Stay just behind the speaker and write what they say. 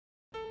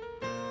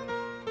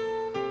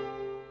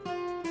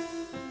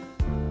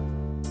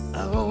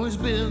I've always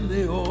been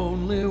the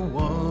only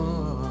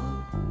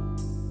one.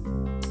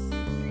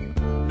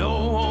 No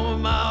home of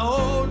my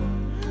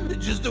own,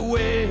 just a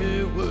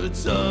wayward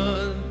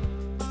son.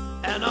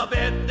 And I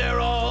bet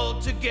they're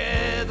all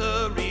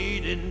together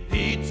eating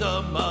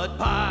pizza mud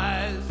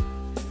pies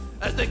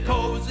as they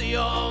cozy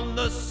on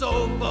the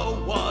sofa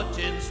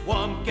watching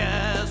swamp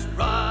gas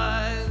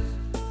rise.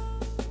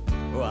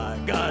 Oh,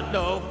 I got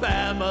no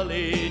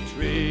family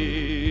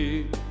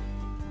tree,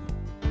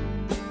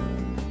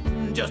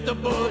 just a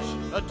bush,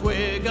 a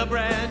twig, a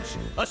branch,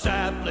 a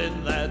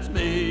sapling, that's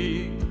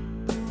me.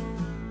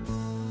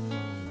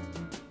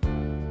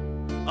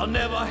 I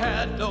never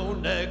had no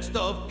next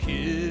of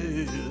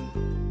kin,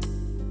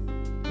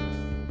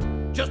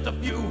 just a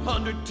few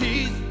hundred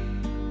teeth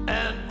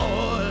and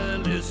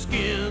oily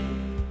skin.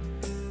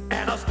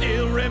 And I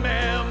still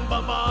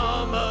remember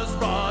Mama's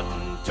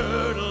rotten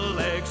turtle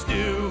egg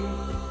stew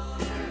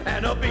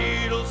and her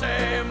beetle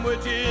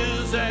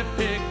sandwiches at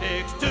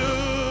picnics too.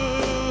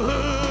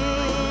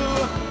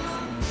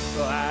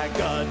 I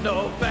got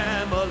no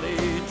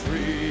family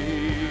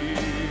tree,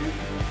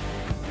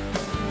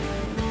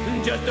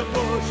 just a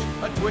bush,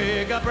 a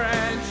twig, a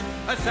branch,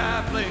 a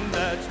sapling,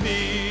 that's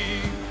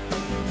me.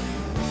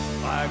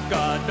 I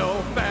got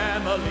no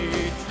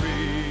family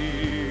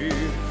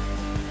tree,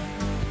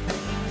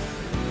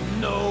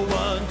 no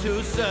one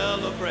to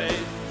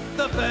celebrate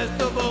the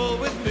festival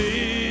with